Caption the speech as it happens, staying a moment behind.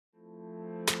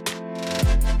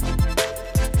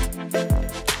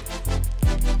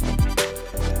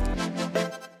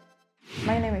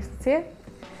Lucie.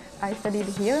 I studied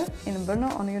here in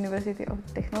Brno on University of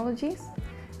Technologies.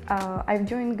 I've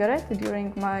joined Garrett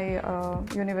during my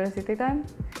university time.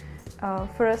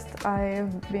 First, I've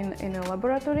been in a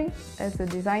laboratory as a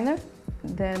designer.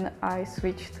 Then I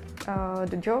switched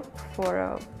the job for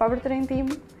a Powertrain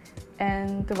team.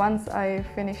 And once I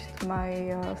finished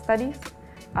my studies,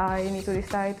 I need to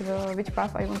decide which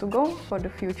path I want to go for the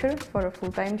future, for a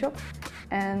full-time job.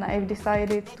 And I've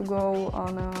decided to go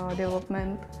on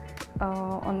development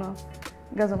on a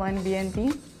Gasoline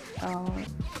VNT.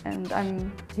 And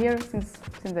I'm here since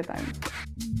that time.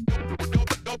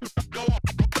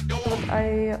 What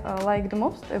I like the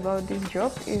most about this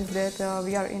job is that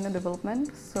we are in a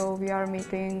development, so we are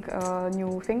meeting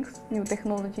new things, new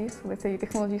technologies, let's say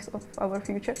technologies of our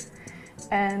future.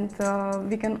 And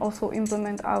we can also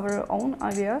implement our own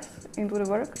ideas into the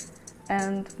work.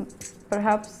 And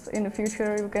perhaps in the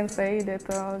future you can say that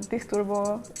this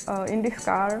turbo in this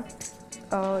car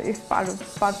is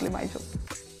partly my job.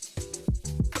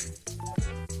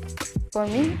 For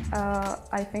me,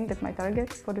 I think that my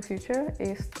target for the future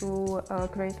is to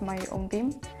create my own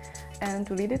team and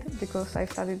to lead it, because I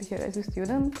studied here as a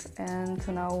student and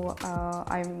now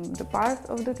I'm the part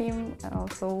of the team.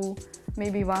 So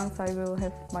maybe once I will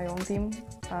have my own team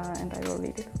and I will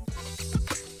lead it.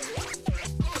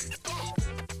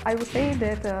 I would say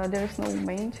that there is no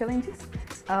main challenges,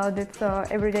 that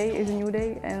every day is a new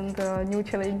day and new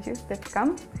challenges that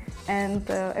come, and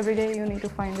every day you need to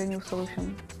find a new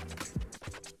solution.